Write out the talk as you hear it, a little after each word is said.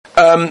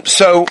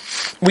So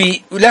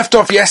we left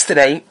off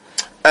yesterday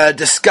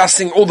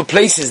discussing all the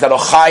places that are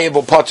chayiv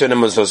or potter in a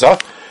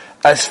mezuzah.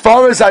 As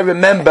far as I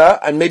remember,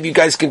 and maybe you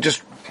guys can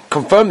just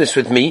confirm this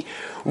with me,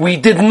 we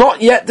did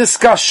not yet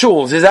discuss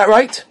shuls. Is that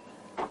right?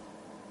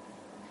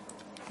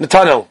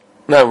 Nathaniel?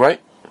 No,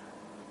 right?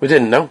 We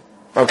didn't, no?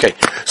 Okay.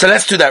 So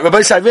let's do that.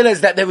 Rabbi, I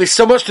realize that there is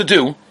so much to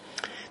do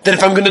that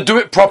if I'm going to do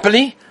it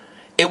properly,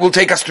 it will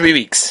take us 3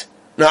 weeks.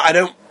 Now,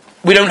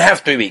 we don't have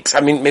 3 weeks. I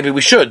mean, maybe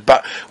we should,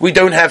 but we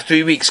don't have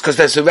 3 weeks because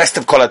there's the rest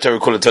of Kol HaTorah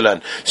Kula to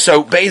learn.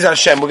 So, Be'ez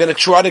Hashem, we're going to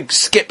try to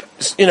skip,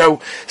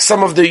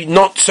 some of the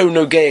not so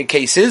nogea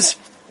cases.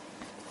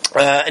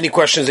 Any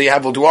questions that you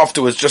have, we'll do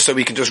afterwards, just so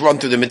we can just run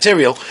through the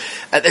material.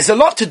 There's a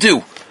lot to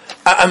do.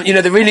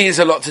 There really is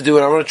a lot to do,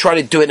 and I want to try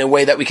to do it in a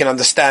way that we can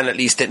understand at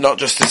least it, not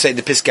just to say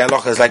the Piskei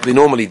Halachas like we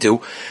normally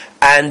do.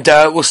 And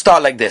we'll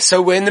start like this.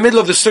 So we're in the middle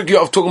of the sugya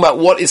of talking about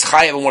what is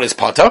chayav and what is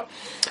pater.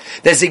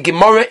 There's a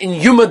Gemara in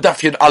Yuma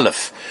Daf Yud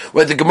Aleph,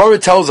 where the Gemara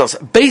tells us,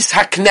 Beis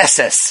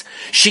HaKnesses,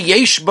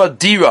 sheyesh ba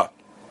dira,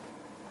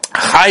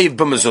 chayiv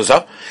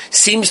b'mezuzah,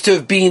 seems to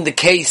have been the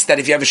case that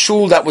if you have a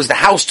shul that was the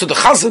house to the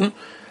chazan,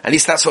 at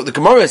least that's what the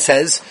Gemara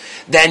says,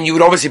 then you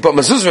would obviously put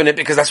mezuzah in it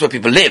because that's where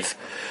people live.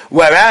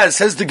 Whereas,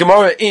 says the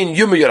Gemara in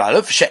Yuma Yud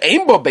Aleph,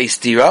 she'ein bo beis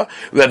dira,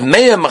 Reb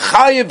Meir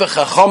mechayev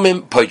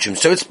v'chachamim poichim.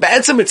 So it's a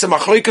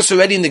machloikas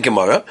already in the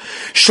Gemara.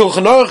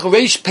 Shulchan Aruch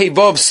Reish Pei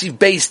Vav Siv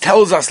Beis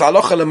tells us,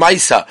 la'alocha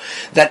l'maisa,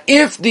 that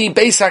if the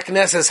Beis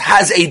HaKnesses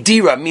has a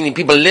dira, meaning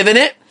people live in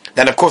it,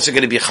 then of course they're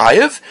going to be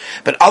chayev,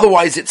 but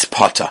otherwise it's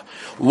potter.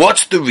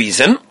 What's the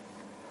reason?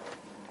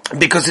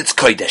 Because it's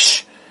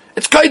kodesh.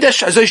 It's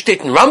Kodesh, as I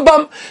state in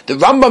Rambam. The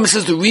Rambam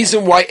says the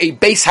reason why a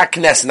Beis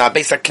HaKnesses, now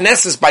Beis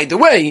HaKnesses, by the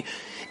way,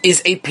 is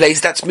a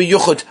place that's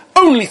miyuchad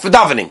only for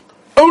davening.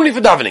 Only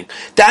for davening.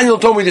 Daniel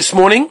told me this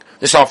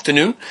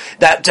afternoon,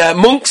 that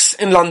monks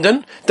in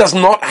London does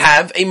not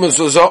have a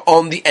mezuzah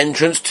on the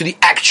entrance to the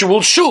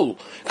actual shul,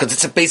 because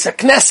it's a Beis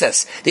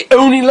HaKnesses. They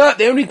only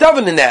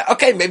daven in there.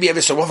 Okay, maybe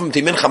every so often,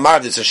 Mincha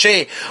Marav, there's a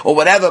sheh, or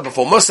whatever,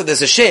 before Musa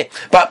there's a sheh.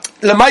 But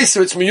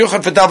Lamaisa, it's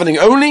miyuchad for davening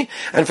only,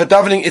 and for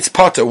davening it's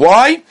potter.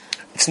 Why?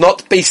 It's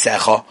not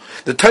Beisecha.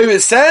 The Torah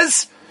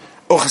says,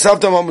 a Beis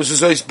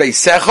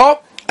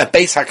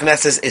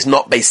HaKnesses is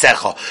not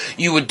Beisecha.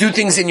 You would do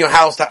things in your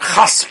house that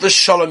chas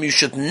v'shalom you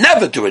should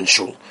never do in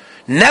shul.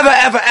 Never,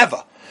 ever,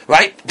 ever.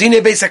 Right?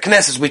 Dinei Beis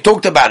HaKnesses, we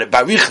talked about it,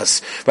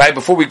 Barichas, right?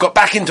 Before we got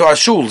back into our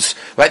shuls,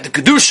 right? The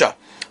Kedusha.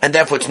 And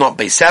therefore it's not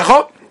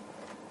Beisecha.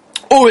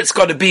 Or it's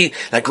got to be,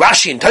 like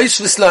Rashi and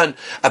Tosfos learn,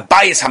 a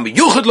bayis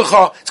ha-miyuchad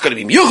l'cha, it's got to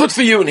be miyuchad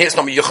for you, and here it's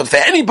not miyuchad for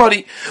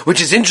anybody, which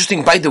is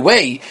interesting, by the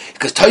way,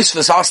 because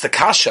Tosfos asked the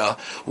kasha,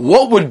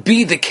 what would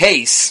be the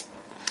case,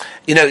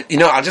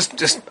 I'll just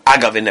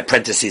agav in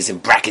parentheses, in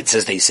brackets,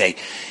 as they say,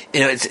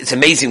 it's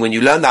amazing when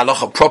you learn the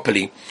halacha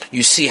properly,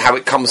 you see how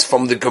it comes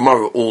from the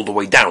Gemara all the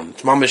way down.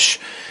 It's mamish,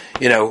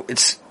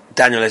 it's,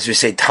 Daniel, as we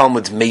say,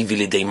 Talmud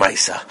Meivili de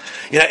Maisa.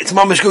 It's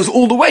mamish goes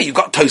all the way. You've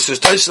got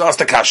Tosfos asked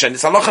the kasha, and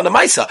it's halacha de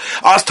Maisa.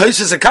 Ask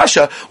Tosfos a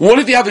kasha, what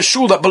if you have a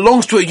shul that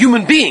belongs to a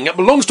human being? It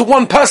belongs to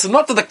one person,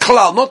 not to the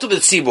klal, not to the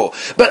tzibur,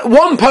 but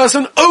one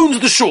person owns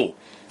the shul.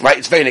 Right?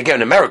 It's very again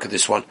in America,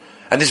 this one.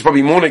 And this is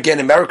probably more again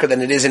in America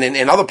than it is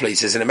in other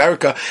places. In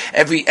America,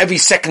 every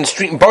second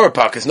street in Borough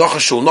Park is noch a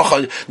shul, noch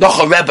a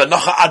rebbe,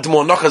 noch a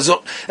admor, noch a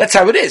zot. That's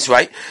how it is,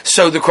 right?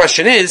 So the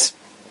question is,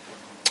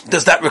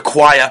 does that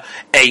require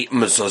a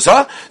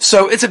mezuzah?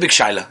 So it's a big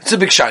shaila.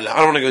 I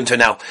don't want to go into it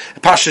now.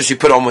 Pashas you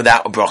put on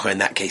without a bracha in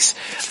that case.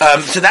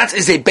 So that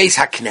is a Beis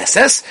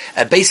HaKnesses,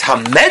 a Beis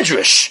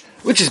HaMedrash,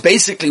 which is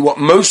basically what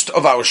most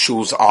of our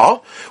shuls are,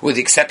 with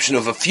the exception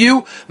of a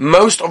few.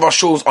 Most of our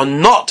shuls are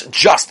not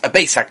just a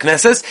Beis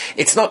HaKnesses.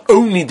 It's not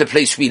only the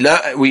place we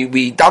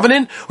daven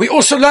in, we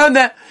also learn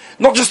there.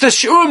 Not just there's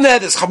shiurim there,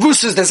 there's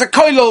chavusas, there's a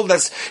koilol,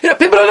 there's,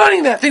 people are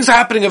learning there, things are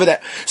happening over there.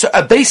 So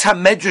a Beis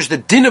HaMedrash, the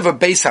din of a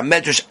Beis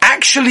HaMedrash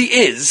actually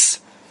is,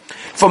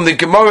 from the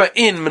Gemara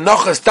in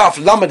Menachos Daf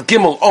Lamed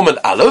Gimel Omid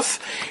Aleph,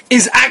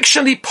 is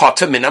actually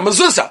potter min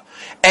ha-mezuzah.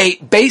 A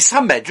Beis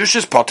HaMedrash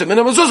is potter min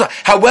ha-mezuzah.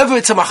 However,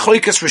 it's a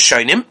machloikas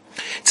rishonim.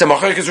 The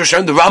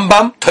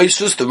Rambam,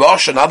 Tosfos, the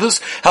Rosh, and others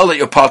held that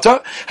you're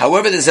potter.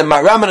 However, there's a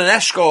Maram and an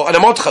Eshkol and a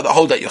Motcha that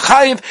hold that you're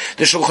chayiv.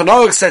 The Shulchan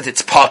Aruch says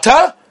it's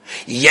potter.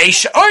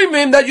 Yesh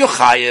oimim that you're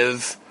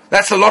chayiv.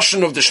 That's the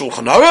lashon of the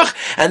Shulchan Aruch,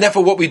 and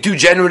therefore what we do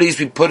generally is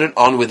we put it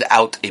on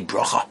without a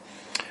bracha.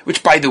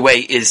 Which, by the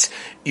way, is,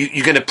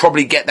 you're going to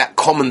probably get that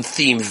common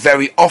theme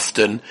very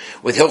often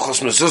with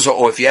Hilchos Mezuzah,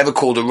 or if you ever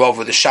called a Rav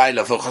with a Shaila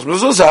of Hilchos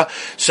Mezuzah,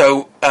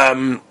 so,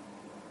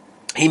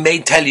 he may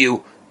tell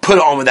you, put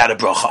it on without a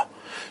bracha.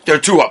 There are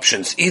two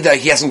options. Either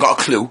he hasn't got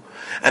a clue,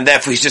 and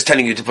therefore he's just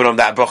telling you to put on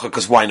that bracha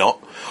because why not?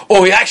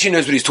 Or he actually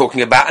knows what he's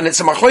talking about, and it's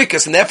a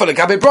machloikas, and therefore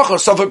lekabe bracha,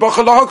 sofer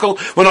bracha lahakol,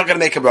 we're not going to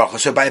make a bracha.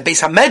 So by a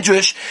Beis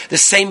HaMedrash, the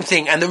same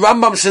thing, and the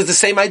Rambam says the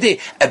same idea.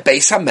 A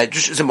Beis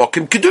HaMedrash is a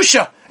mokim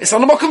kedusha. It's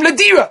not a mokim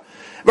ledira.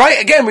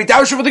 Right? Again, we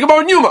darshan for the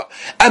Gemara Numa.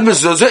 A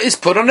mezuzah is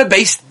put on a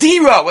base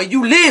dira, where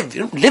you live.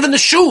 You don't live in the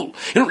shul.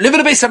 You don't live in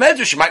a base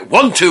hamedrash. You might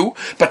want to,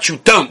 but you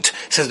don't.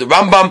 Says the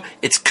Rambam,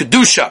 it's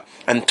kedusha.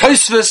 And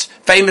Tosfos,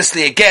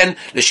 famously again,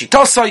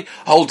 l'shitosai,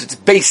 holds it's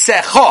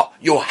beisecha,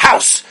 your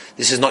house.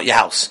 This is not your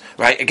house,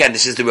 right? Again,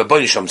 this is the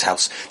Rabbeinu Shalom's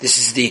house. This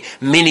is the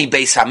mini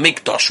Beis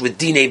HaMikdash with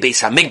Dinei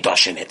Beis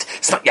HaMikdash in it.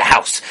 It's not your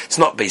house. It's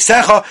not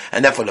Beisecha,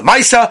 and therefore the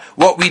Maisa,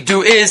 what we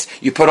do is,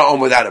 you put it on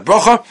without a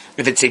bracha.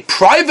 If it's a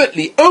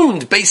privately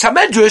owned Beis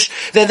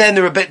HaMedrash, then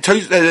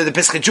the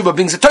Pesach Tshuva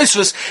brings a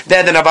Tosfos,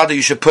 then Avada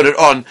you should put it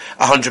on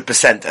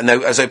 100%. And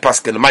as I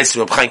pass in the Maisa,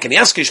 Reb Chaim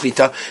Kanievsky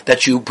Shlita,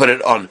 that you put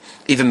it on,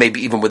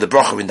 maybe even with a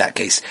bracha in that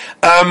case.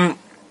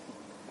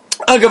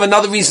 I'll give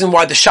another reason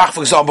why the Shach,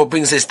 for example,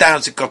 brings this down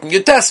to Cotton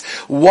Yotes,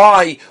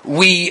 why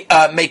we put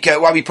a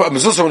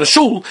mezuzah in a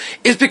shul,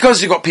 is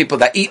because you've got people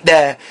that eat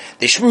there,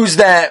 they schmooze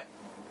there,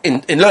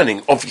 in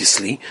learning,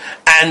 obviously,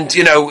 and,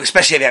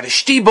 especially if you have a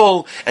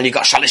shtibel, and you've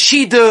got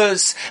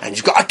shalashidas, and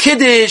you've got a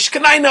kiddush,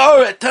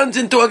 it turns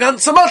into a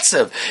ganze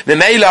matzav.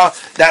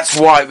 Memela, that's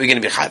why we're going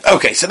to be chayv.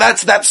 Okay, so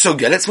that's so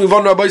good. Let's move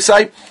on, Rabbi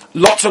Say.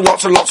 Lots and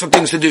lots and lots of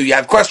things to do. You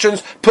have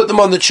questions, put them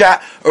on the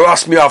chat, or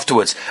ask me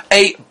afterwards.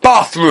 A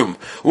bathroom.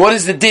 What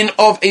is the din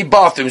of a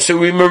bathroom? So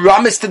we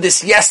meramis to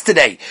this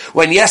yesterday.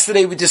 When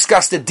yesterday we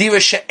discussed the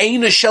dira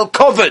she'ena shel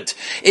covered.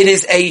 It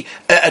is a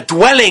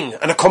dwelling,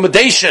 an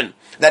accommodation,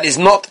 that is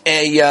not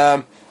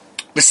a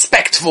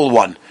respectful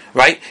one,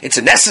 right? It's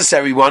a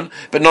necessary one,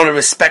 but not a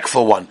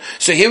respectful one.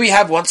 So here we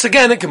have once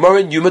again a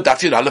Gemara in Yuma Daf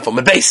Yud Aleph on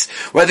the base,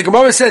 where the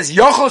Gemara says,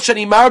 Yochel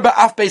shenimar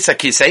ba'af beis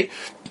hakisei.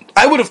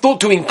 I would have thought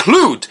to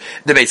include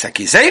the beis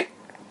hakisei.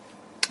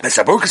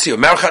 Mesaburkasi or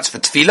merchatz for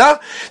tefillah,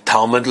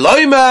 Talmud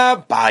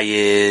loima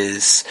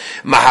bayis.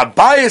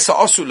 Mahabayis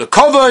asu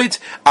lekovod,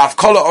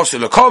 avkola asu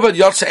lekovod,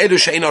 yotze edu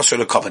she'en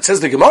asu lekovod. Says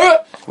the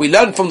Gemara, we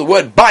learn from the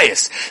word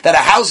bias, that a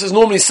house is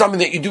normally something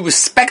that you do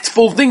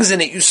respectful things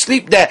in it. You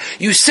sleep there,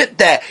 you sit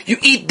there, you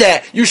eat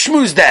there, you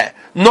schmooze there.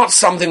 Not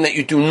something that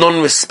you do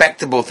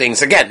non-respectable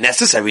things. Again,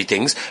 necessary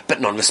things,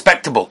 but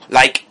non-respectable,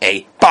 like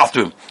a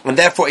bathroom. And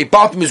therefore, a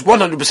bathroom is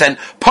 100%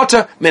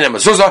 potter min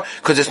mezuzah,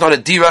 because it's not a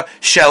dira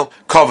shell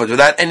covered,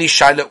 without any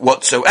shayla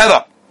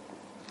whatsoever.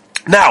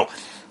 Now,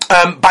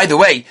 by the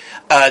way,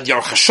 the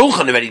Aruch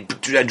HaShulchan already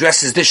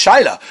addresses this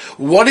shayla.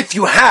 What if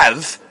you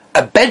have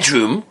a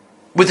bedroom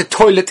with a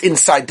toilet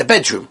inside the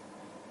bedroom?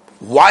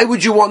 Why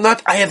would you want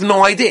that? I have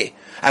no idea.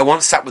 I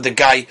once sat with a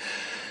guy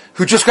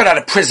who just got out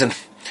of prison,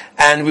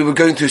 and we were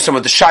going through some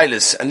of the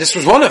shilas, and this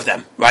was one of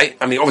them, right?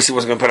 I mean, obviously,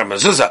 wasn't going to put on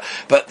mezuzah,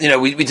 but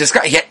we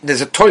discussed.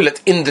 There's a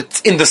toilet in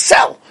the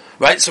cell,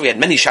 right? So we had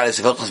many shilas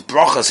of hilchos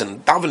brachas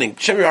and davening,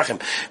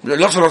 shemirachim,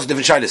 lots and lots of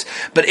different shilas.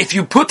 But if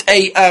you put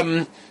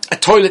a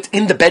toilet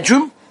in the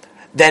bedroom,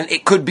 then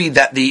it could be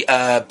that the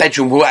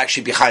bedroom will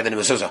actually be chayav in a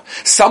mezuzah.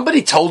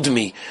 Somebody told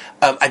me,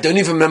 I don't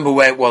even remember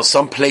where it was,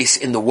 some place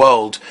in the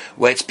world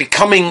where it's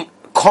becoming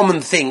a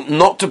common thing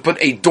not to put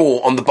a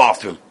door on the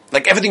bathroom.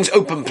 Like everything's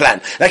open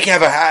plan. Like you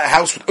have a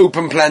house with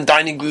open plan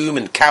dining room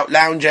and couch,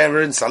 lounge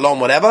area and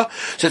salon, whatever.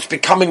 So it's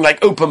becoming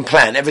like open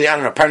plan. Everything, I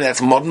don't know, apparently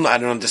that's modern, I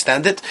don't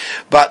understand it.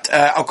 But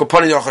Al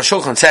Kaponi Aruch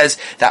HaShulchan says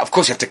that of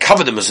course you have to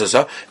cover the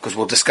mezuzah, because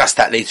we'll discuss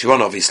that later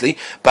on obviously.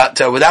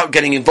 But without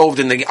getting involved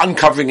in the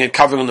uncovering and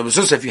covering on the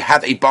mezuzah, if you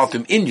have a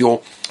bathroom in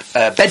your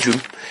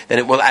bedroom, then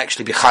it will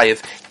actually be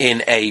chayiv in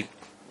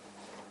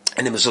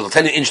the mezuzah. I'll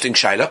tell you an interesting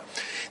shaila.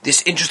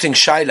 This interesting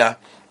shaila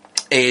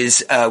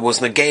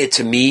was negated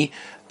to me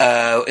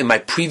in my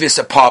previous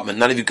apartment.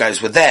 None of you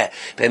guys were there,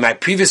 but in my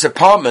previous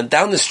apartment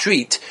down the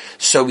street,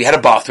 so we had a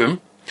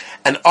bathroom,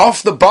 and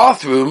off the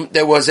bathroom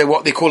there was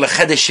what they call a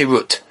cheder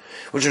shirut,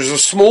 which was a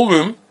small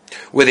room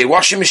with a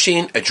washing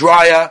machine, a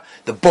dryer,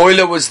 the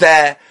boiler was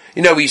there.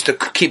 We used to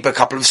keep a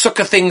couple of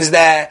sukkah things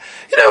there.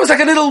 It was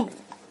like a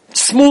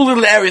small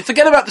little area.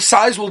 Forget about the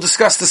size, we'll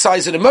discuss the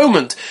size in a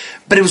moment,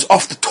 but it was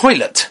off the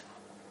toilet.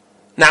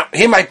 Now,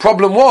 here my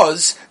problem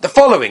was the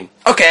following.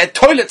 Okay, a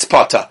toilet's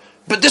potter,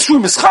 but this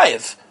room is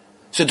chayiv.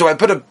 So do I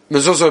put a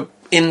mezuzah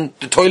in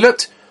the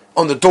toilet,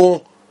 on the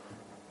door,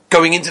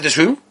 going into this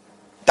room?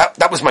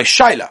 That was my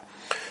shaila.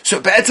 So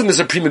Be'etzem is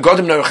a Pri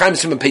Megadim Nerochaim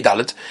Siman Pei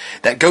Dalet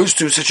that goes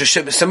through such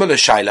a similar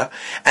shaila,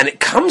 and it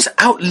comes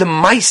out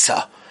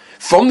lemaisa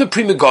from the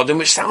Pri Megadim,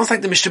 which sounds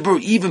like the Mishnah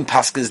Berurah even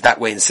paskins that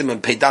way in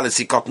Siman Pei Dalet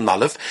Sikot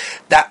Aleph,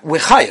 that we're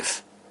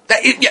chayiv.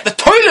 The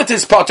toilet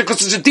is part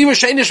because it's a dira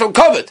she'ena shel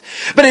covered.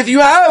 But if you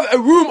have a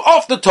room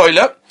off the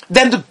toilet,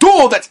 then the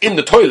door that's in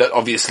the toilet,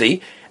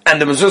 obviously, and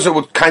the mezuzah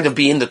would kind of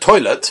be in the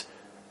toilet,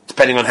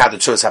 depending on how the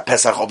Tzuras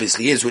HaPesach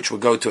obviously is, which we'll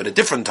go to at a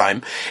different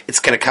time, it's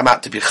going to come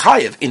out to be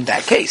chayiv in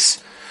that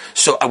case.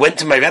 So I went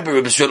to my Rebbe,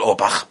 Rebbe Zul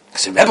Orbach. I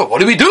said, Rebbe,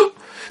 what do we do?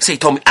 So he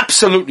told me,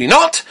 absolutely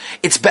not.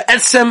 It's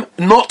be'etzem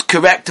not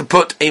correct to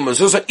put a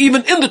mezuzah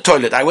even in the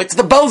toilet. I went to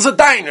the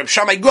Belzadain, Reb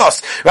Shammai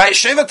Gross, right?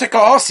 Sheva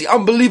Tekahasi,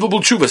 unbelievable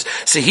chuvas.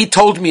 So he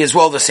told me as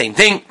well the same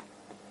thing.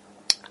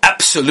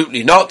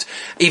 Absolutely not.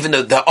 Even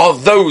though there are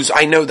those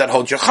I know that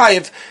hold your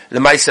chayiv,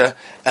 lemaisa,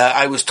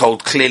 I was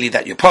told clearly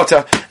that you're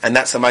potter, and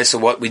that's lemaisa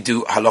what we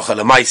do halacha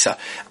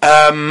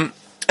lemaisa.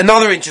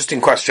 Another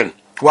interesting question.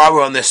 while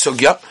we're on this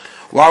sugya,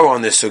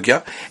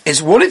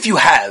 is what if you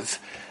have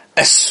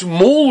a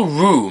small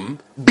room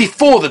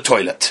before the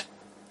toilet?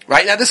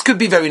 Right? Now this could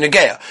be very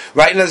negaya.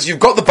 Right? And as you've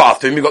got the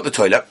bathroom, you've got the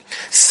toilet.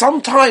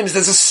 Sometimes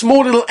there's a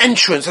small little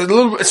entrance,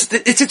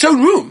 it's its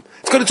own room.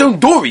 It's got its own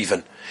door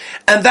even.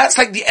 And that's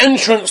like the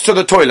entrance to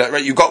the toilet,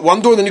 right? You've got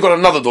one door, then you've got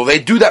another door. They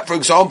do that, for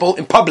example,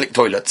 in public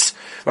toilets.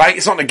 Right?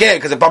 It's not negaya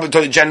because a public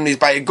toilet generally is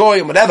by a goy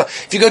and whatever.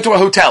 If you go to a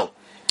hotel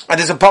and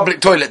there's a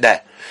public toilet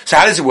there, so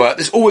how does it work?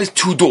 There's always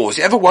two doors.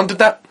 You ever wondered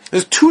that?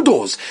 There's two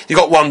doors. You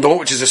got one door,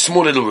 which is a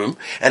small little room,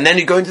 and then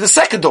you go into the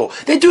second door.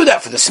 They do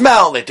that for the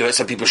smell. They do it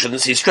so people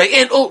shouldn't see straight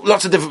in. Oh,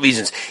 lots of different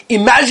reasons.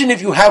 Imagine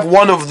if you have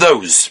one of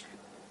those.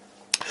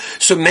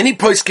 So many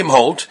poskim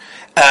hold,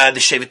 the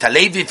Shevet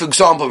HaLevi, for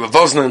example, Rav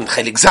Osnan,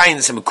 Chelik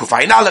Zayin, some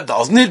Kufayin Aleph, the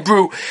Oz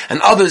Nidbru, and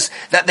others,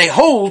 that they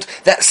hold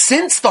that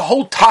since the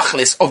whole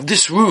tachlis of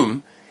this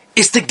room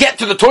is to get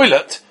to the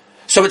toilet,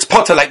 so it's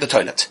potter like the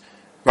toilet.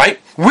 Right?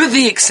 With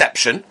the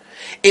exception,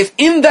 if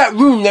in that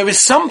room there is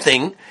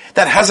something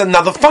that has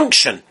another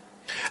function.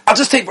 I'll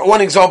just take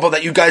one example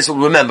that you guys will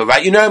remember,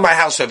 right? You know my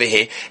house over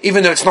here,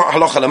 even though it's not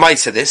halacha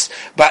l'maisa this,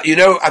 but you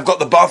know I've got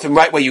the bathroom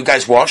right where you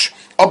guys wash.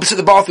 Opposite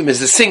the bathroom is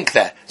the sink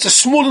there. It's a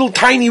small little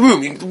tiny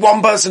room.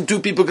 One person, two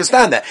people can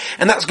stand there.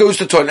 And that goes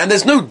to the toilet. And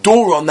there's no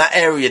door on that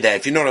area there,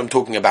 if you know what I'm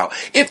talking about.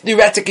 If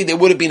theoretically there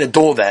would have been a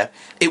door there,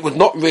 it would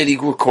not really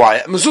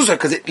require a mezuzah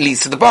because it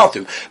leads to the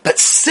bathroom. But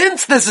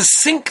since there's a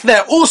sink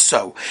there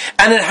also,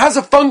 and it has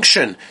a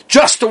function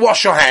just to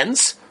wash your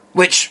hands,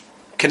 which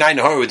Kenai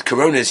Nahor with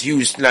Corona is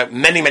used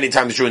many, many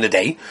times during the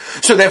day,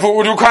 so therefore it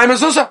would require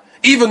mezuzah,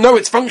 even though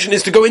its function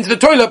is to go into the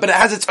toilet, but it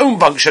has its own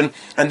function,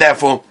 and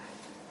therefore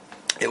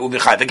it will be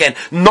chayav. Again,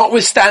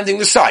 notwithstanding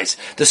the size.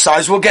 The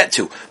size we'll get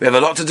to. We have a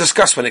lot to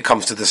discuss when it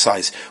comes to the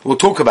size. We'll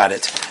talk about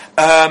it.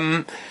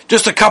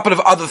 Just a couple of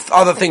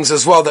other things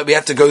as well that we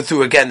have to go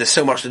through. Again, there's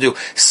so much to do.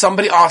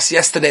 Somebody asked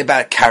yesterday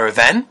about a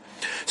caravan.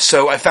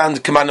 So I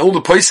found command all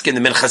the poiskin,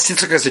 the Minchas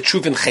Yitzchak as the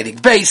truth in Chelik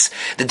Beis,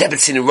 the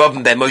Debbetzin and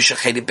Robin Ben Moshe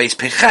Chelik Beis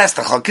Peches,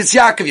 the Chalkis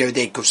Yaakov,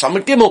 Yehuday Kuf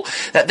Samar Gimel,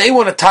 that they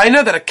want a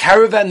taina that a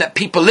caravan that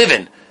people live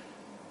in.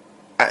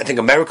 I think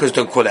Americans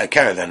don't call it a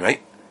caravan,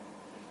 right?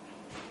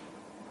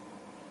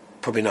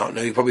 Probably not.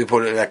 No, you probably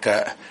put it like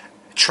a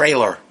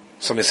trailer,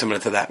 something similar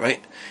to that,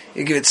 right?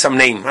 You give it some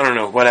name, I don't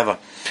know, whatever.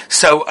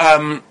 So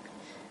one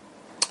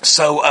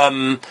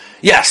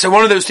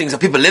of those things that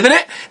people live in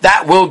it,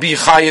 that will be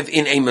chayiv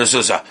in a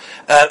mezuzah.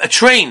 A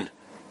train,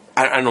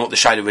 I don't know what the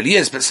shayla really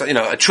is, but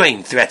a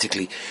train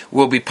theoretically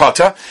will be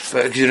potter,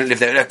 but you don't live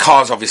there.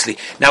 Cars, obviously.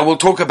 Now we'll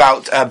talk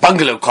about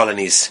bungalow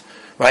colonies,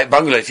 right?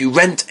 Bungalow. If you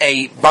rent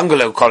a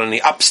bungalow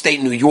colony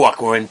upstate New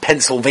York or in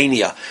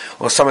Pennsylvania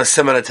or somewhere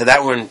similar to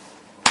that, or in,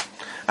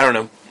 I don't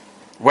know,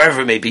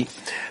 wherever it may be.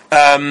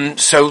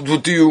 So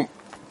do you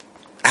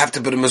have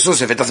to put a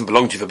mezuzah if it doesn't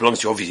belong to you? If it belongs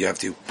to you, obviously you have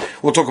to.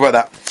 We'll talk about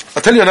that.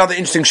 I'll tell you another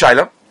interesting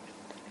shayla.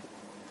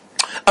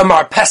 A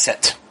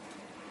marpeset.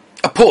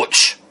 A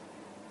porch.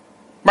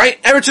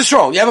 Right? Eretz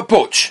Yisrael, you have a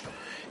porch.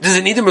 Does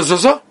it need a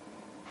mezuzah?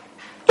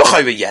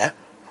 Yeah.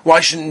 Why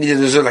shouldn't it need a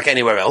mezuzah like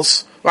anywhere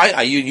else?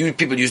 Right? You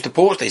people use the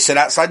porch, they sit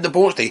outside the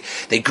porch,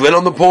 they grill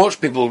on the porch,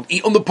 people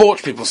eat on the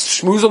porch, people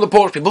schmooze on the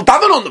porch, people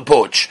daven on the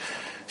porch.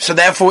 So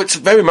therefore it's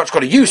very much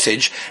got a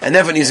usage, and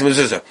never needs a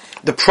mezuzah.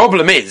 The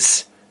problem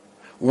is,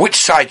 which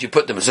side you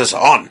put the mezuzah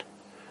on.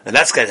 And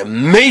that's kind of a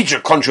major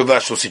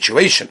controversial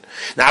situation.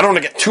 Now, I don't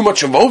want to get too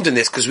much involved in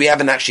this because we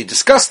haven't actually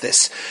discussed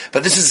this,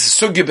 but this is a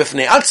sugya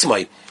b'fnei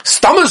atzmai.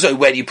 Stamazoi,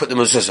 where do you put the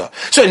mezuzah?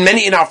 So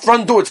in our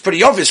front door, it's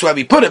pretty obvious where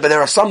we put it, but there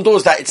are some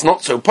doors that it's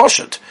not so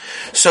poshut.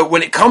 So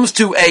when it comes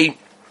to a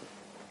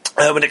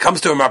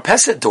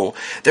marpeset door,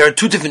 there are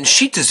two different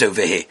shitas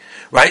over here,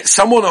 right?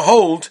 Some want to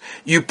hold,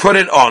 you put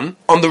it on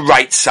the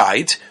right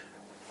side,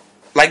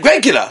 like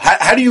regular.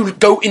 How do you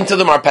go into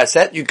the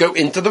marpeset? You go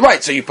into the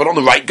right, so you put on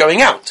the right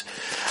going out.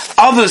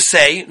 Others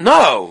say,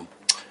 no.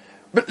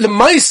 But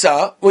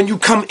l'maisa, when you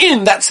come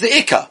in, that's the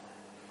ikka.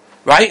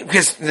 Right?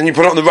 Because then you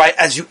put it on the right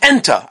as you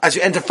enter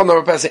from the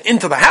marpeset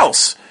into the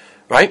house.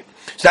 Right?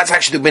 So that's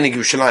actually the minig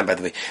Yerushalayim, by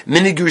the way.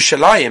 Minig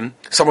Yerushalayim,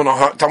 someone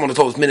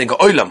told us minig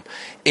oilam,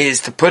 is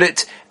to put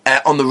it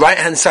on the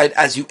right-hand side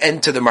as you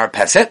enter the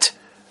marpeset.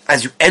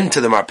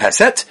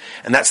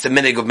 And that's the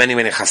minig of many,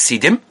 many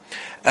Hasidim.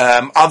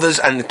 Others,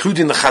 and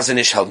including the Chazon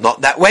Ish, held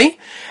not that way.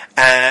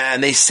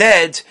 And they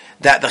said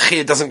that the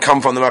chiyah doesn't come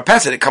from the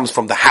marpeset, it comes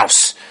from the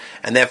house.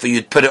 And therefore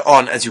you'd put it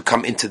on as you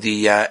come into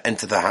the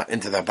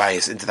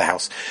bayis, into the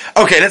house.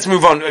 Okay, let's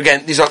move on.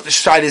 Again, these are the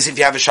shaylas, if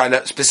you have a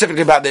shayla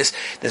specifically about this.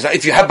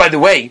 If you have, by the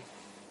way,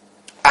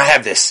 I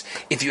have this.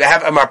 If you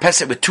have a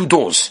marpeset with two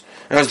doors,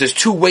 there's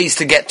two ways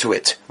to get to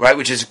it, right?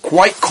 Which is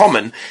quite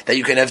common that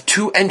you can have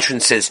two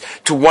entrances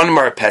to one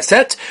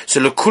marpeset.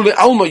 So lekule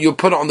alma, you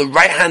put it on the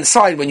right hand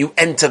side when you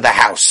enter the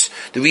house.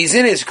 The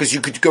reason is because you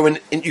could go in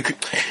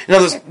other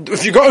words,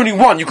 if you got only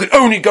one, you could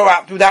only go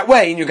out through that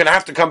way, and you're going to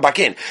have to come back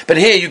in. But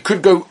here you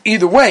could go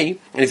either way,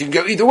 and if you can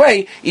go either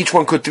way, each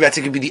one could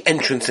theoretically be the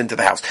entrance into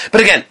the house.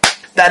 But again,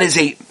 that is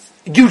a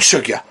huge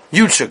sugya.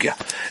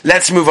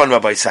 Let's move on,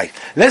 Rabbi Say.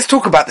 Let's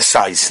talk about the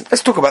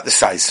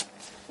size.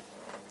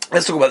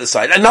 Let's talk about the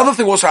side. Another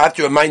thing also I have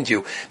to remind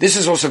you, this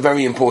is also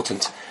very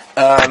important.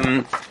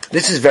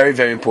 This is very,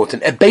 very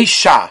important. A Beis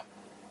Shah.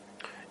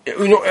 A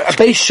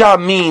Beis Shah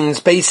means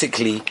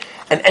basically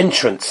an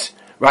entrance,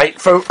 right?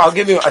 I'll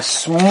give you a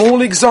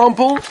small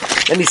example.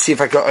 Let me see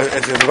if I've got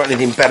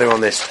anything better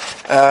on this.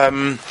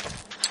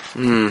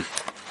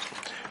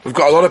 We've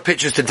got a lot of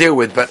pictures to deal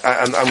with, but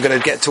I'm going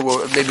to get to,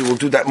 maybe we'll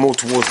do that more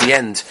towards the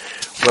end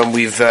when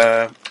we've,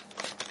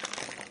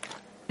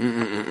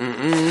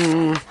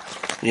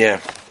 yeah.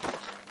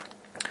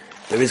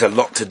 There is a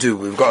lot to do.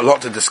 We've got a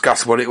lot to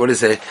discuss. What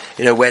is it?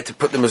 Where to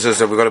put the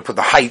mezuzah. We've got to put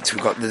the height.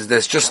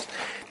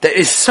 There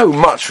is so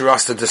much for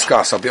us to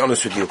discuss. I'll be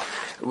honest with you.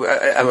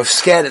 I'm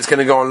scared it's going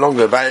to go on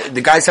longer, but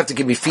the guys have to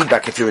give me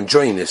feedback if you're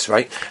enjoying this,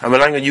 right? I'm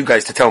relying on you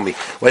guys to tell me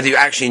whether you're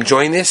actually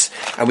enjoying this,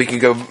 and we can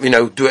go,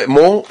 do it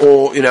more,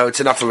 or, it's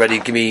enough already.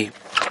 Give me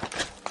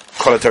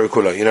kol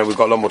haterikula. We've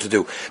got a lot more to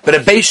do. But a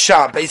Beis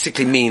Shah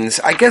basically means,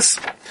 I guess,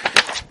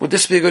 would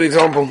this be a good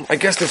example? I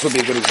guess this would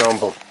be a good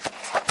example.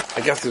 I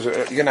guess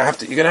you're gonna have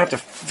to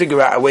figure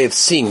out a way of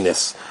seeing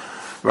this,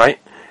 right?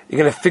 You're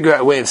gonna figure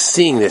out a way of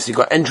seeing this. You've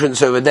got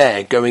entrance over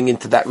there, going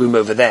into that room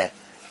over there.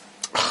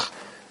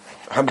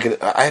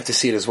 I have to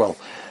see it as well.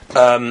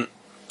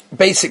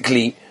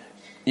 Basically,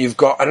 you've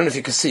got, I don't know if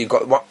you can see, you've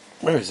got,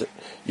 where is it?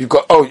 You've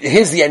got,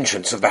 here's the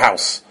entrance of the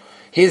house.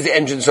 Here's the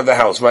entrance of the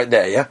house, right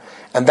there, yeah?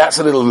 And that's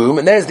a little room,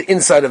 and there's the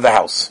inside of the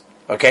house,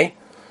 okay?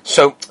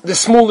 So, the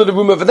small little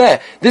room over there,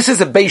 this is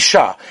a Beis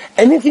Shah.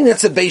 Anything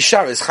that's a Beis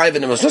Shah is chayiv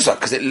in a mezuzah,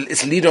 because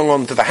it's leading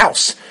on to the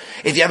house.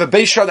 If you have a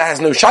Beis Shah that has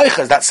no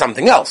shaykhas, that's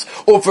something else.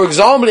 Or, for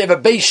example, you have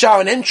a Beis Shah,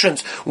 an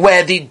entrance,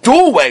 where the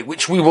doorway,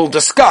 which we will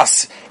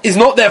discuss, is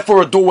not there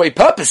for a doorway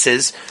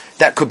purposes,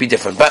 that could be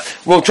different. But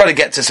we'll try to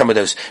get to some of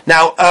those.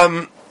 Now,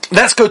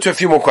 let's go to a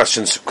few more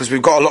questions, because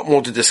we've got a lot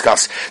more to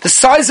discuss. The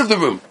size of the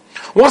room.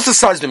 What's the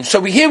size of them? So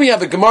we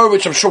have a Gemara,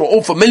 which I'm sure we're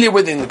all familiar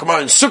with, in the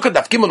Gemara in Sukkot,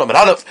 Daf Gimel Amud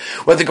Aleph,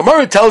 where the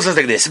Gemara tells us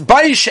like this: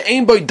 Bayis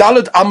she'ein bo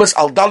daled amas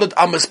al daled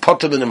amas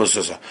poter min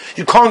mezuzah.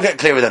 You can't get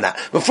clearer than that.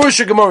 But first,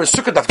 the Gemara in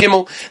Sukkot Daf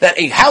Gimel, that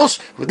a house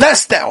with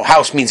less than, or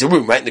house means a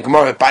room, right? The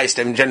Gemara Bayis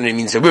generally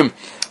means a room.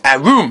 A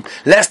room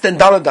less than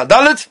daled al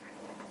daled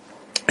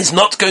is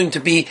not going to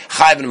be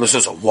chayiv in a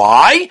mezuzah.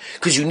 Why?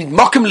 Because you need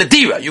makom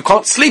ledira. You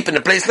can't sleep in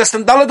a place less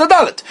than daled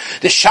dalet.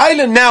 The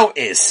shaila now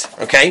is,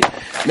 okay,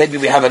 maybe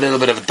we have a little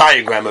bit of a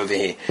diagram over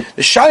here.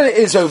 The shaila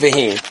is over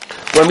here,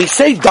 when we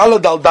say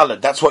daled al dalet,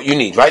 that's what you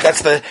need, right?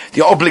 That's the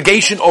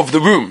obligation of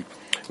the room,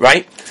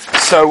 right?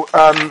 So,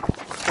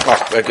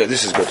 okay,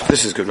 this is good.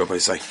 This is good, Rabbi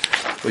say.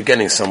 We're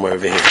getting somewhere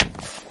over here.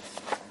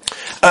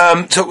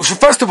 So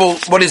first of all,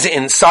 what is it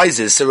in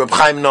sizes? So Reb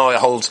Chaim Noah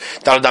holds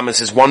Daled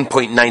Amas is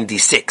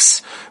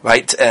 1.96,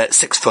 right?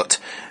 6 foot.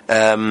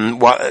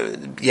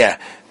 Yeah.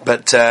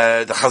 But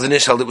the Chazon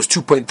Ish held it was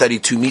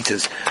 2.32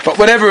 meters. But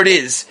whatever it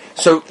is,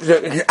 so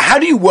how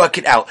do you work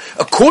it out?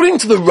 According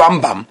to the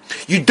Rambam,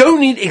 you don't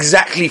need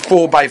exactly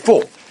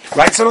 4x4,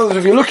 right? So in other words,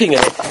 if you're looking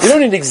at it, you don't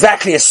need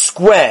exactly a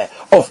square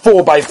of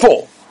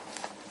 4x4.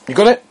 You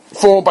got it?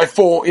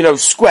 4x4,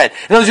 squared.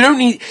 In other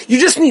words, you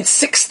just need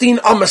 16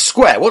 amas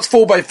square. What's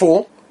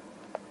 4x4?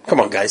 Come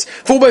on, guys.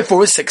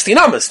 4x4 is 16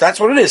 amas. That's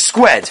what it is,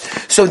 squared.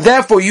 So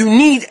therefore, you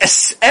need an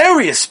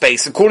area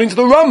space, according to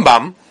the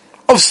Rambam,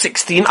 of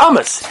 16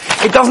 amas.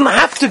 It doesn't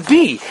have to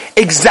be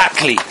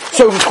exactly.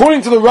 So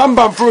according to the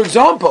Rambam, for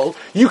example,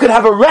 you could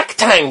have a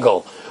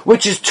rectangle,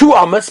 which is 2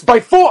 amas by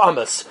 4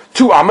 amas.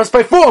 2 amas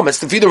by 4 amas.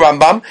 To feed the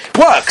Rambam,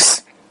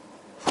 works.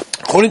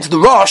 According to the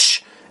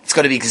Rosh, it's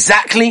got to be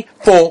exactly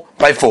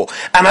 4x4.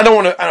 And I don't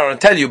want to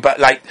tell you, but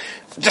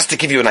just to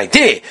give you an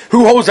idea,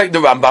 who holds like the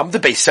Rambam, the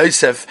Beis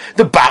Yosef,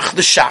 the Bach,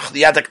 the Shach,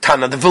 the Adak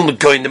Tana, the Vilna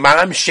Gaon, the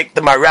Maram Shik,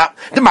 the Marab,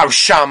 the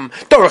Marsham,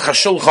 the Aruch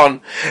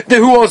HaShulchan,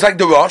 who holds like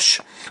the Rosh,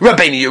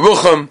 Rabbeinu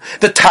Yerucham,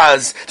 the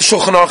Taz, the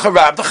Shulchan Aruch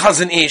HaRab, the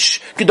Chazon Ish,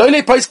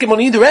 Gedolei Poskim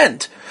on either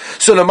end.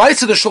 So the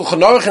Maisa, the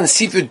Shulchan Aruch and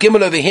Sifud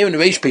Gimel over here in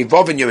Reish Pei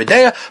Vav and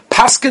Yeridea,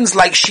 Paskins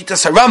like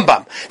Shitas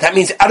HaRambam. That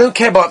means I don't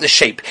care about the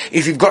shape.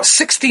 If you've got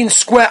 16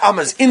 square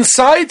amas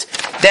inside,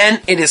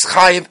 then it is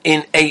chayiv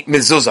in a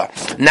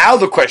mezuzah. Now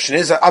the question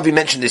is, Avi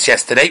mentioned this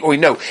yesterday, or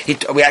we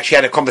actually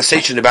had a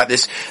conversation about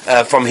this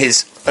from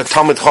his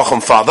Talmud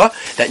Chacham father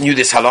that knew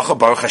this halacha,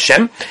 Baruch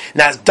Hashem.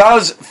 Now,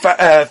 does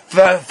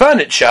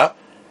furniture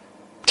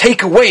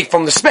take away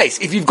from the space?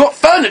 If you've got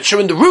furniture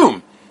in the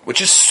room, which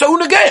is so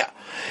negaya,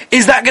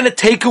 is that going to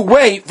take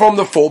away from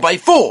the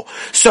 4x4?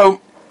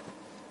 So,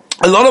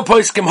 a lot of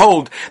poskim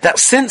hold that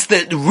since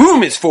the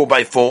room is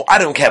 4x4, I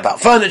don't care about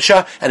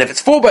furniture, and if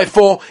it's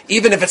 4x4,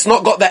 even if it's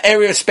not got that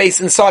area of space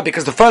inside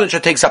because the furniture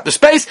takes up the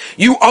space,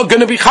 you are going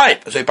to be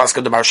chayiv. So,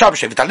 Pascal the Marshab,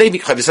 Shevet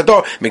HaLevi, Chavis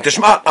Ador, Mikdash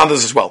Ma'at,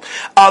 others as well.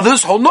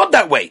 Others hold not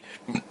that way.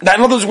 That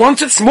in other words,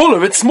 once it's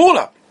smaller, it's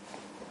smaller.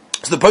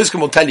 So the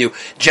poskim will tell you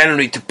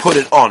generally to put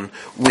it on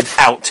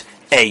without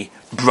a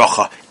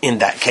bracha in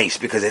that case,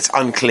 because it's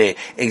unclear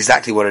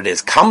exactly what it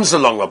is. Comes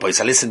along, Rabbi,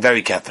 so listen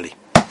very carefully.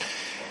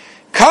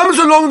 Comes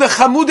along the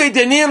Chamudei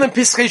Denir and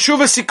Pischei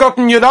Shuvah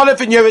Sikotten Yud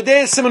Aleph and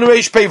Yeridei Siman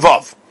Reish Pei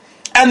Vav.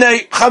 And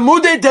the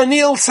Chamude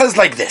Daniel says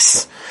like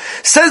this.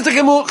 Says the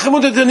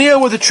Chamude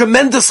Daniel with a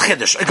tremendous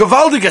chiddush, a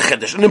gewaldige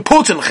chiddush, an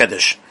important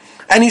chiddush.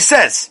 And he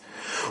says,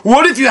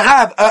 what if you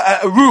have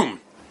a room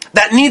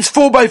that needs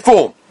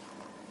 4x4,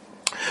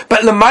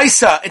 but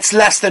Lemaisa, it's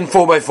less than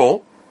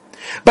 4x4,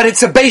 but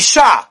it's a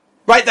Beishah,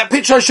 right? That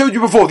picture I showed you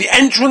before, the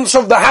entrance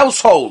of the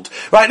household,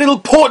 right? Little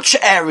porch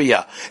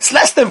area. It's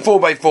less than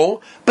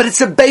 4x4, but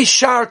it's a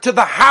Beishah to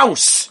the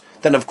house.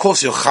 Then of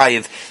course you're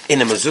chayiv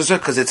in a mezuzah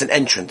because it's an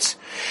entrance.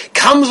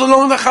 Comes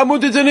along the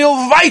Chamude Daniel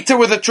weiter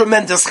with a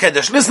tremendous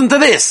chiddush. Listen to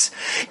this.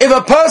 If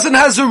a person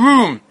has a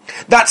room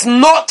that's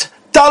not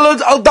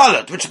dalad al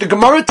dalad, which the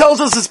Gemara tells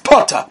us is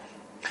potter,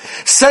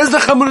 says the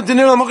Chamude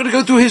Daniel, I'm not going to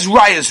go through his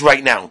rayas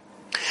right now.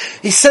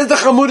 He says the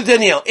Chamude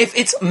Daniel, if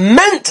it's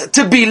meant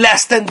to be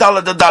less than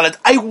dalad al dalad,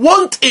 I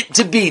want it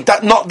to be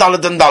that not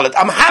dalad and dalad.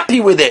 I'm happy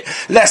with it,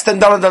 less than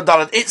dalad al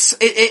dalad.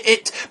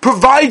 It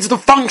provides the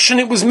function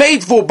it was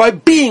made for by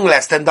being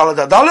less than dalad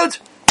al dalad.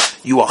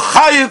 You are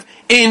chayiv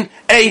in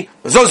a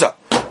mezuzah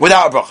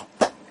without a bracha.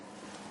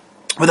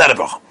 Without a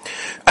bracha.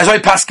 As I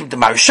pass him the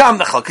Marisham,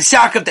 the Chalkas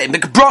Yaakov, the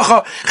Emek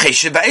Bracha,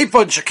 Chesed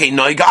Ve'efod, Shekei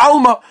Noiga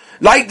Alma,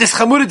 like this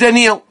Chamude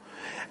Daniel.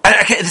 And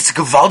okay, it's a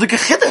gewaldige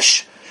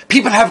chiddush.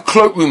 People have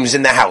cloakrooms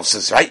in their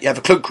houses, right? You have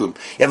a cloakroom.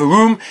 You have a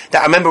room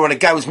that I remember when a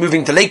guy was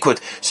moving to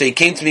Lakewood, so he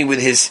came to me with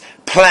his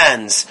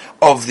plans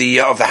of the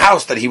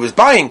house that he was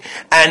buying,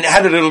 and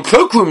had a little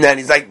cloakroom there, and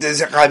he's like,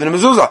 there's a chayv and a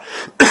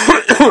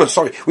mezuzah.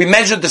 Sorry. We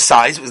measured the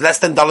size, it was less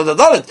than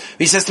 $1.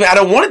 He says to me, I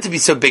don't want it to be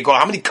so big, or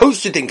how many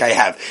coats do you think I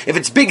have? If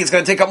it's big, it's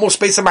going to take up more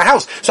space in my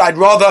house, so I'd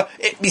rather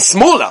it be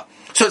smaller.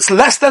 So it's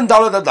less than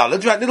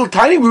 $1. You have a little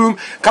tiny room,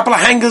 a couple of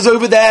hangers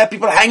over there,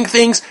 people hang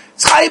things,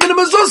 it's chayv and a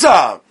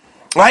mezuzah.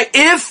 Right?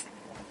 If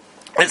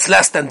it's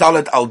less than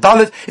dalad al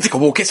dalad, if you can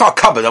walk, it's our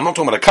cupboard. I'm not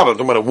talking about a cupboard, I'm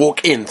talking about a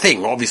walk-in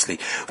thing, obviously.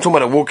 I'm talking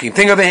about a walk-in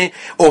thing over here.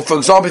 Or, for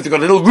example, if you've got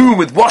a little room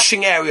with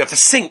washing area for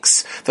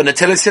sinks, for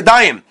Natilas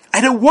Yadayim.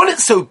 I don't want it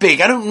so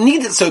big. I don't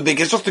need it so big.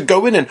 It's just to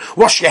go in and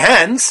wash your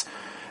hands.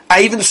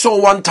 I even saw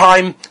one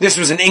time, this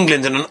was in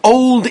England, in an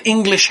old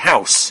English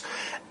house,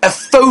 a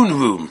phone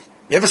room.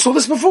 You ever saw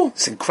this before?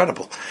 It's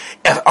incredible.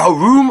 A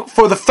room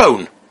for the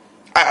phone.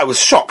 I was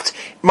shocked.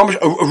 A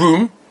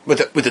room with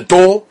a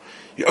door.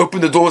 You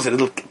open the doors,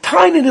 a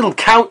tiny little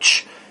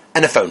couch,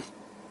 and a phone.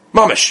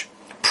 Mamish.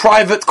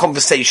 Private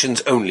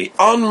conversations only.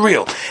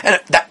 Unreal. And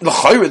that,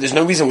 l'chayra, there's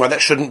no reason why that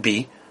shouldn't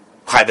be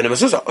chayv and a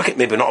mezuzah. Okay,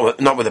 maybe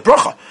not with a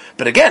bracha.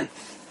 But again,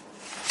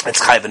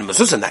 it's chayv and a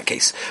mezuzah in that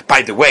case.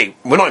 By the way,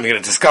 we're not even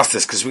going to discuss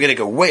this because we're going to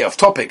go way off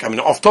topic. I mean,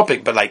 off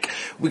topic, but like,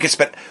 we could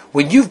spend,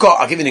 when you've got,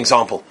 I'll give you an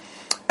example.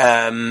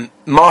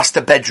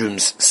 Master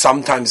bedrooms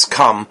sometimes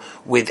come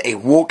with a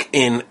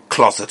walk-in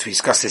closet. We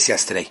discussed this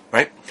yesterday,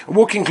 right? A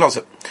walk-in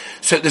closet.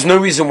 So there's no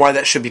reason why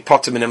that should be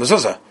potem in a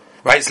mezuzah,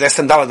 right? It's less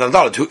than dalad al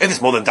dalad. If it's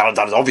more than dalad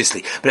al dalad,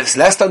 obviously, but if it's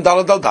less than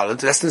dalad al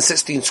dalad, less than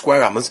 16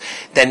 square amas,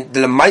 then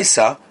the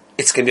lemaisa,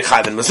 it's going to be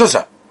chayv and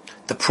mezuzah.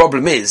 The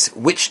problem is,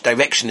 which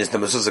direction is the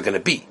mezuzah going to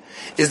be?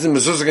 Is the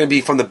mezuzah going to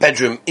be from the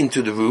bedroom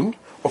into the room,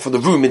 or from the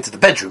room into the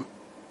bedroom?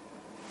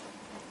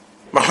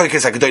 I'm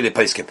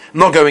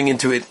not going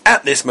into it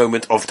at this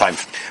moment of time.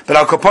 But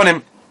Al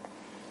Kaponim,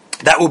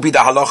 that will be the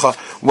halacha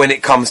when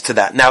it comes to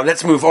that. Now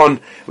let's move on.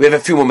 We have a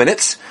few more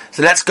minutes.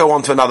 So let's go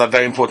on to another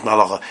very important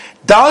halacha.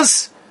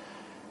 Does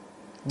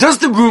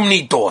the room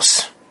need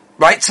doors?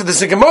 Right? So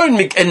there's a Gemara in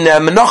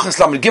Menachos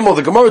Lamed Gimel.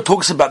 The Gemara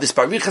talks about this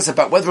barichas,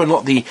 about whether or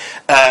not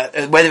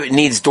whether it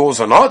needs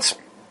doors or not.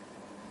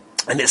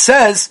 And it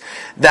says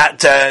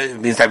that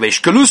means that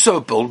Reish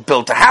Galuso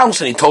built a house,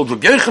 and he told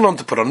Rabbi Yochanan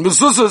to put on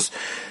mezuzahs.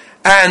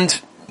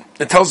 And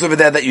it tells over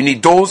there that you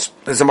need doors.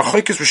 There's a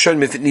machoikos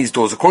Rishonim if it needs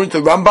doors. According to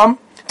the Rambam,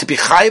 to be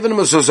chayiv in a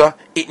mezuzah,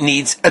 it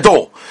needs a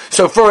door.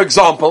 So, for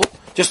example,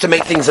 just to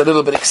make things a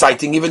little bit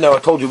exciting, even though I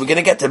told you we're going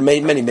to get to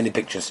many, many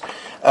pictures.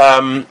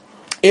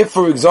 If,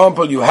 for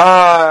example, you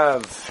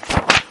have...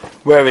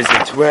 Where is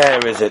it?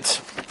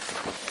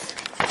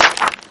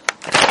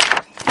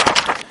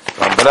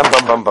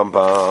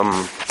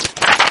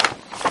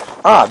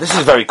 This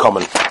is very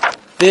common.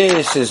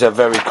 This is a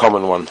very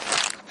common one.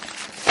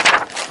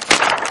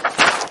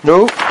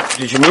 No?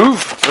 Did you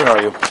move? Where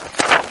are you?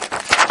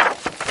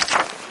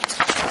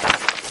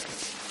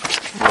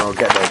 I'll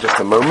get there in just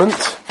a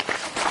moment.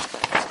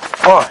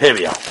 Oh, here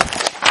we are.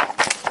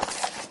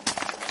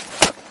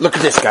 Look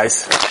at this,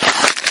 guys.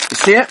 You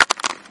see it?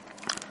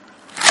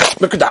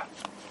 Look at that.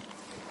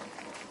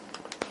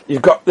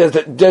 You've got, there's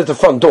the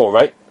front door,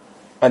 right?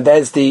 And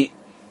there's the,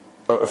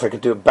 if I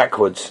could do it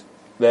backwards,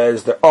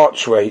 there's the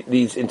archway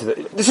leads into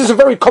the, this is a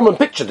very common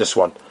picture, this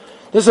one.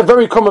 This is a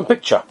very common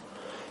picture.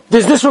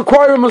 Does this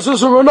require a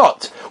mezuzah or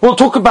not? We'll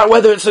talk about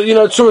whether it's,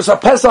 Tzuras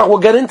HaPesach, we'll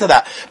get into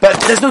that. But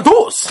there's no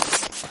doors.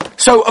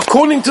 So,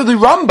 according to the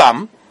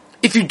Rambam,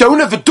 if you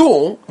don't have a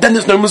door, then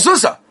there's no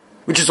mezuzah.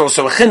 Which is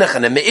also a chinuch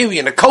and a meiri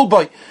and a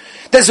kolboy.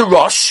 There's a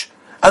Rosh,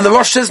 and the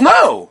Rosh says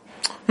no.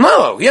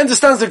 No, he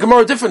understands the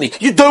Gemara differently.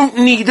 You don't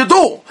need a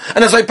door.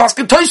 And as I pass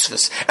the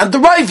Tosfos, and the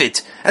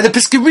Ravid, and the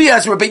Piskei Riyah,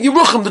 as Rabbeinu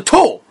Yerucham, the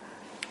Torah.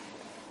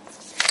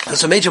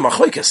 That's a major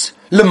machlokes.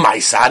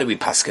 Lemaisa, how do we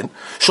paskin?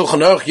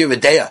 Shulchan Aruch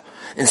Yeridea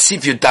in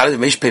Sif Yudalad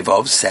Reish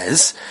Pevov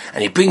says,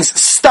 and he brings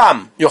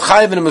stam, you're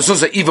chayiv in a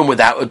mezuzah even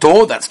without a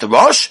door, that's the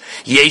Rosh.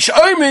 Yesh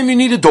Oimim, you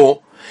need a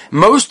door.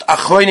 Most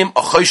achronim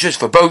are choishes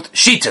for both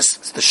shitas.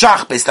 It's the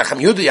Shach, Beis Tachem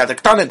Yehuda, Yad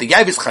HaKtana, the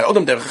Yavis, Chai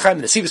Odom, the Rechaim,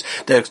 the Sivas,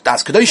 the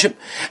Das Kedoshim,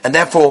 and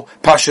therefore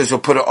Pashas will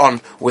put it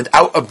on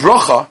without a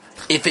bracha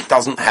if it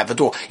doesn't have a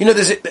door. You know,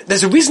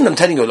 there's a reason I'm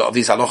telling you a lot of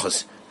these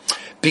halachas,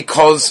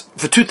 because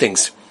for two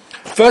things.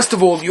 First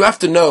of all, you have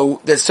to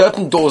know there's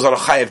certain doors that are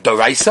chayev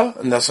doraisa,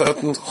 and there's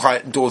certain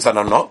doors that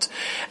are not.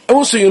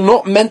 Also, you're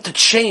not meant to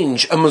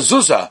change a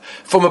mezuzah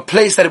from a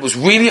place that it was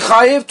really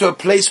chayev to a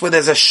place where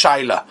there's a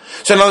shaila.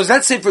 So now,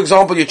 let's say, for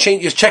example, you're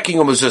checking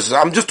your mezuzahs.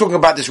 I'm just talking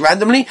about this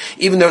randomly,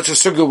 even though it's a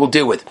sugya we'll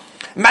deal with.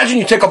 Imagine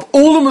you take up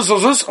all the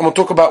mezuzahs, and we'll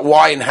talk about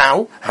why and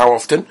how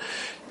often.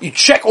 You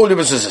check all your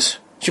mezuzahs.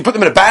 So you put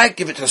them in a bag,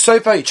 give it to the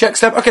sofa, you check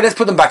step, okay, let's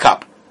put them back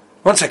up.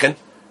 1 second.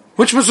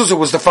 Which mezuzah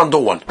was the front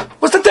door one?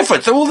 What's the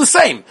difference? They're all the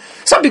same.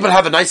 Some people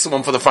have a nicer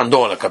one for the front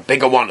door, like a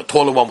bigger one, a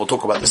taller one, we'll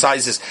talk about the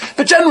sizes.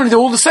 But generally they're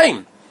all the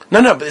same.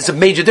 No, but it's a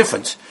major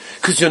difference.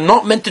 Because you're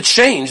not meant to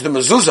change the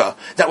mezuzah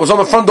that was on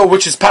the front door,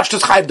 which is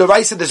Pashtus Chayiv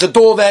D'Oraisa, there's a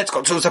door there, it's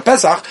got Tzurus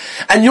Pesach,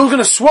 and you're going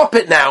to swap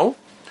it now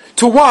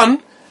to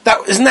one that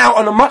is now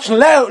on a much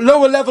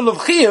lower level of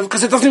Chayiv,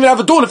 because it doesn't even have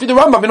a door. If you're the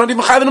Rambam, you're not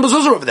even Chayiv in a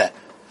mezuzah over there.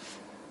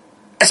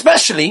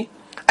 Especially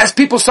as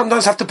people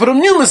sometimes have to put on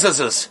new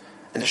mezuzahs.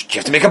 And do you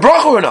have to make a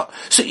bracha or not?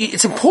 So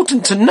it's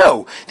important to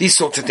know these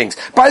sorts of things.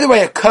 By the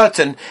way, a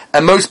curtain,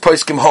 most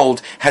poskim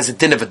hold, has a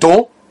din of a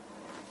door.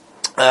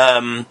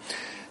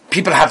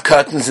 People have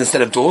curtains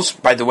instead of doors.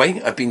 By the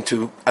way, I've been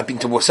to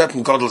a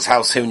certain Godel's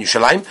house here in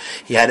Yerushalayim.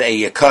 He had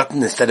a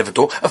curtain instead of a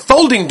door. A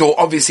folding door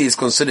obviously is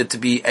considered to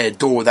be a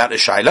door without a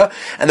shaila.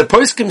 And the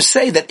poskim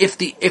say that if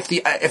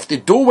the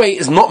doorway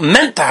is not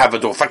meant to have a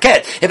door,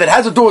 forget. If it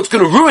has a door, it's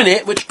going to ruin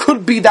it, which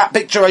could be that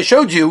picture I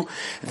showed you.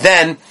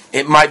 Then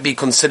it might be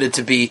considered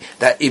to be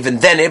that even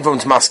then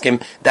everyone's masking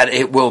that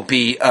it will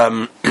be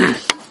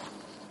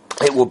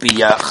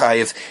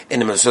chayiv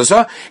in a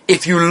mezuzah.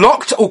 If you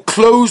locked or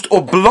closed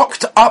or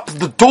blocked up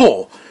the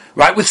door,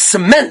 right, with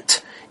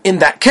cement in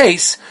that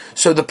case,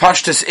 so the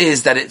pashtus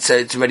is that it's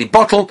already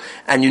bottled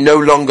and you no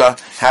longer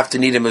have to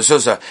need a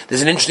mezuzah.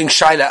 There's an interesting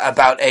shaila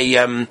about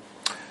a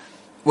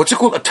what's it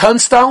called? A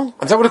turnstile?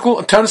 Is that what it's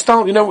called? A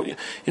turnstile? You know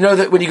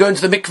that when you go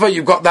into the mikveh,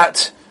 you've got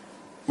that,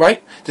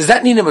 right? Does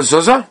that need a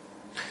mezuzah?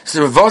 So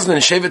the Rav Vosner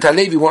and Shevet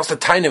HaLevi wants to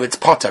taina its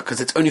potter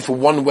because it's only for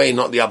one way,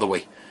 not the other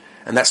way.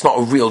 And that's not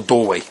a real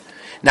doorway.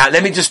 Now,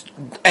 let me just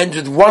end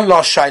with one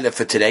last shaila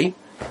for today,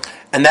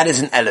 and that is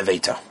an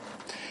elevator.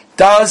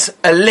 Does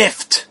a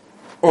lift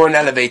or an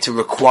elevator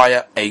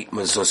require a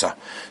mezuzah?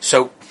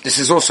 So, this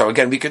is also,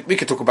 again, we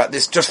could talk about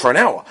this just for an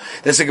hour.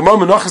 There's a Gemara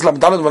Menachos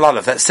Lamdalad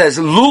Malalef that says,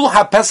 Lul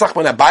ha-pesach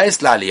when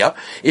abayis lalia,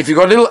 if you've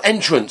got a little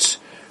entrance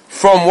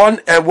from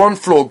one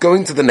floor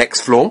going to the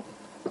next floor,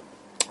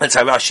 that's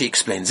how Rashi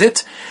explains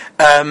it.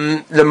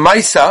 The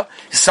Maisa,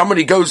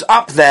 somebody goes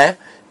up there,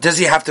 does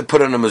he have to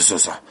put on a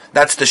mezuzah?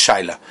 That's the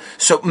shaila.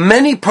 So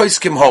many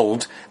poskim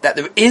hold that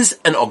there is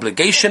an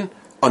obligation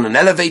on an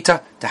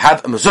elevator to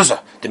have a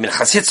mezuzah. The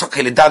Minchas Yitzchak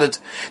Helidadet,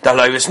 the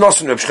Lois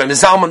Nosson, Reb Shlomo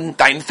Zalman,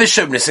 Dain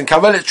Fisher, Nissen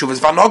Karvelit, Shuvas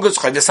Van Ogus,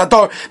 Chavis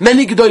Ador.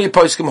 Many Gedolei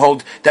poskim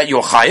hold that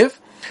you're chayiv.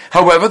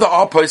 However, there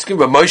are poskim,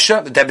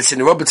 Ramosha, the Debes in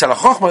the Robert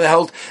Tzalachachma, they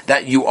held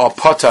that you are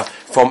potter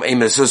from a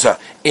mezuzah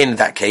in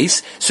that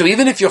case. So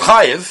even if you're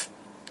chayiv,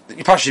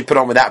 you partially put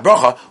on without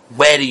bracha,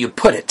 where do you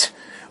put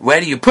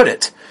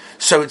it?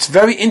 So it's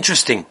very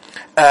interesting.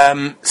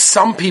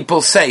 Some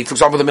people say, for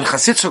example, the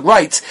Minchas Yitzchak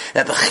writes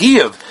that the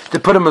chiyuv to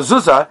put a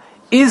mezuzah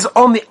is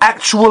on the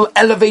actual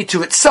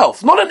elevator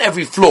itself, not on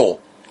every floor,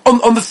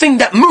 on the thing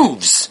that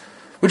moves,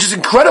 which is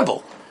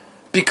incredible.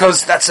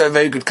 Because that's a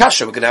very good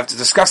kasha. We're going to have to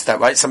discuss that,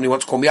 right? Somebody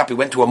once called me up. He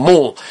went to a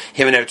mall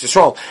here in Eretz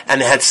Yisrael,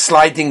 and they had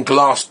sliding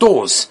glass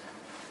doors.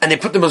 And they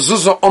put the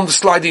mezuzah on the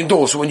sliding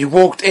door. So when you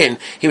walked in,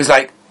 he was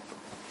like,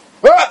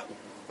 ah!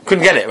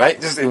 Couldn't get it, right?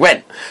 It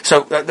went. So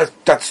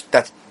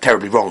that's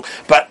terribly wrong.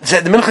 But the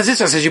Minchas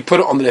Yitzchak says you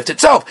put it on the lift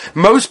itself.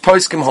 Most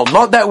poskim hold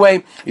not that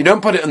way. You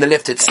don't put it on the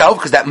lift itself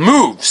because that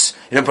moves.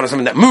 You don't put it on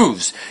something that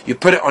moves. You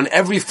put it on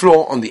every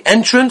floor on the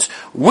entrance.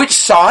 Which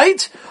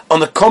side?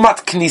 On the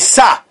komat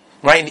knisa.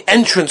 Right, in the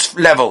entrance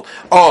level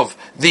of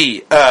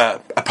the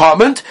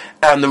apartment,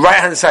 on the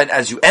right-hand side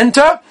as you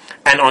enter,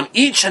 and on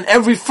each and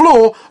every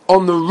floor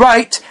on the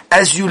right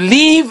as you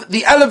leave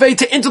the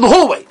elevator into the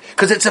hallway,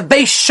 because it's a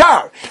beis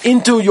shar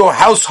into your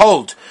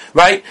household,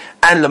 right?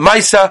 And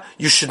lemaisa,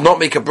 you should not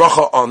make a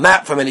bracha on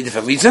that for many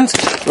different reasons.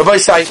 Rabbi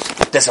say,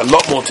 there's a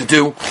lot more to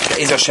do.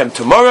 Be'ez Hashem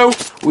tomorrow,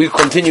 we'll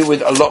continue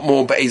with a lot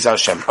more Be'ez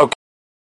Hashem. Okay.